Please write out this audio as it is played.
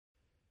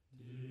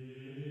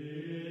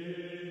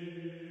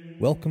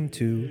Welcome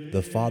to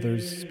The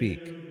Fathers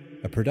Speak,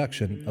 a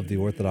production of the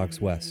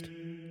Orthodox West.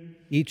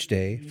 Each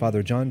day,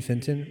 Father John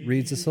Fenton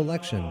reads a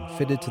selection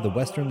fitted to the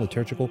Western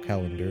liturgical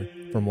calendar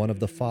from one of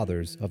the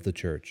Fathers of the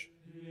Church.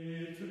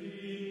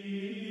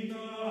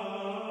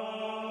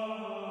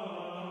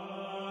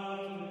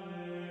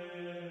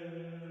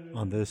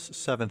 On this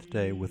seventh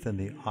day within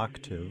the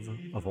octave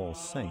of All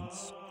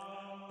Saints,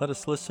 let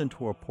us listen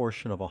to a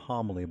portion of a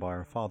homily by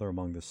our Father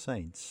among the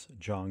Saints,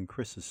 John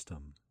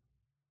Chrysostom.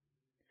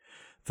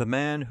 The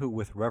man who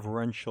with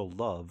reverential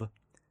love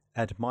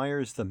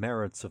admires the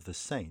merits of the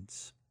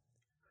saints,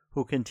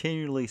 who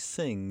continually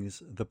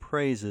sings the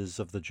praises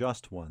of the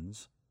just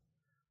ones,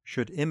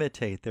 should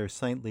imitate their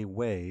saintly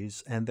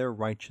ways and their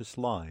righteous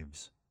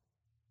lives.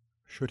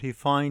 Should he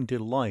find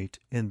delight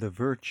in the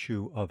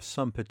virtue of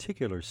some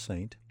particular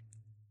saint,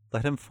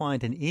 let him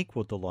find an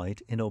equal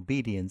delight in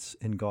obedience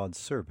in God's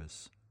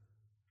service.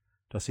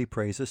 Does he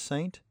praise a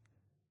saint?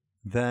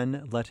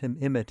 Then let him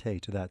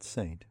imitate that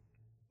saint.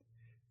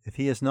 If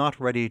he is not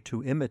ready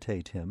to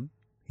imitate him,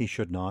 he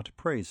should not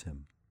praise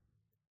him.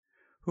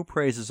 Who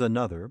praises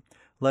another,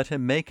 let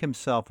him make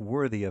himself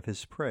worthy of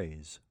his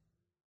praise.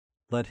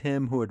 Let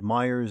him who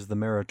admires the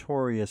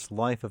meritorious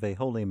life of a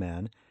holy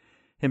man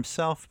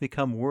himself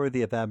become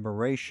worthy of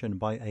admiration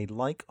by a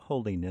like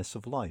holiness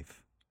of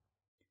life.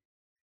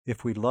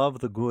 If we love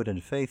the good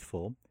and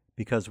faithful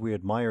because we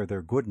admire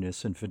their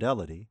goodness and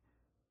fidelity,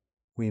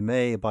 we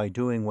may, by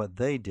doing what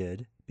they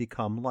did,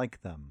 become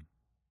like them.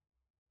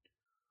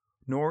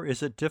 Nor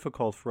is it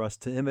difficult for us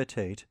to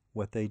imitate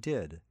what they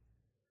did.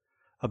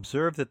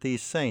 Observe that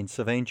these saints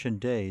of ancient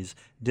days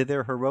did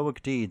their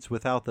heroic deeds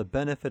without the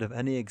benefit of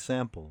any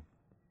example.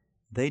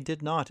 They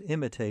did not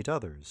imitate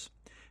others.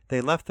 They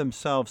left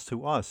themselves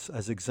to us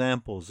as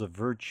examples of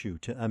virtue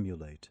to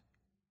emulate.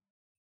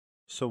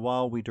 So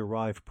while we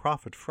derive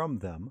profit from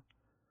them,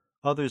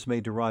 others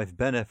may derive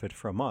benefit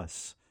from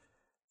us,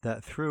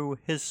 that through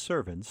his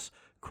servants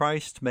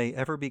Christ may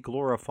ever be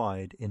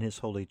glorified in his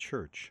holy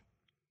church.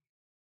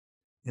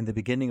 In the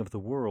beginning of the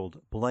world,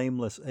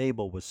 blameless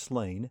Abel was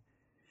slain,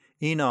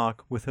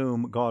 Enoch, with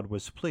whom God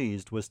was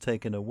pleased, was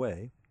taken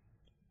away,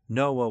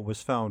 Noah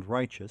was found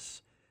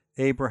righteous,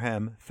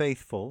 Abraham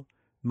faithful,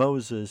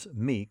 Moses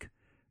meek,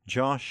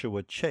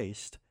 Joshua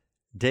chaste,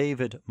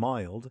 David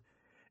mild,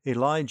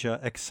 Elijah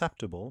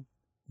acceptable,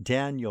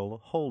 Daniel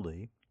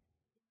holy,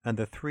 and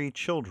the 3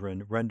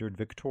 children rendered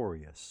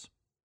victorious.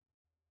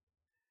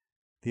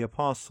 The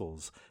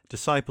apostles,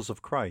 disciples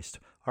of Christ,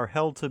 are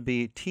held to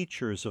be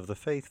teachers of the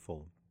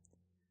faithful.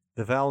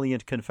 The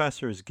valiant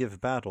confessors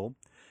give battle,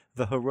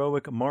 the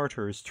heroic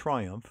martyrs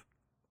triumph,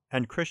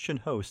 and Christian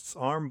hosts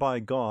armed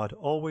by God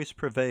always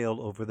prevail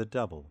over the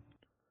devil.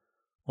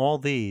 All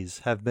these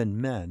have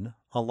been men,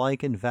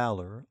 alike in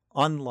valor,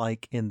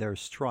 unlike in their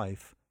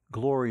strife,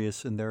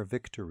 glorious in their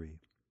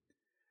victory.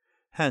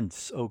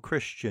 Hence, O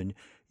Christian,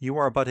 you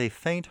are but a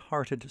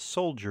faint-hearted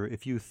soldier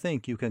if you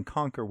think you can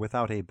conquer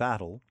without a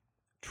battle,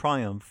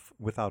 triumph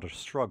without a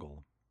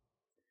struggle.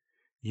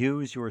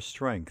 Use your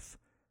strength,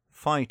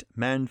 fight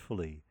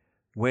manfully,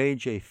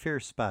 wage a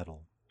fierce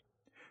battle.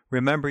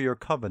 Remember your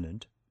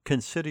covenant,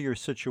 consider your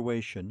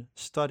situation,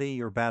 study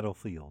your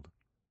battlefield.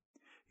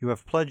 You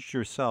have pledged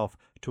yourself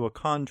to a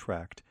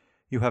contract,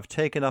 you have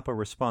taken up a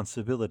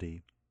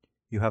responsibility,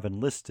 you have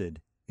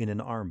enlisted in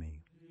an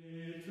army.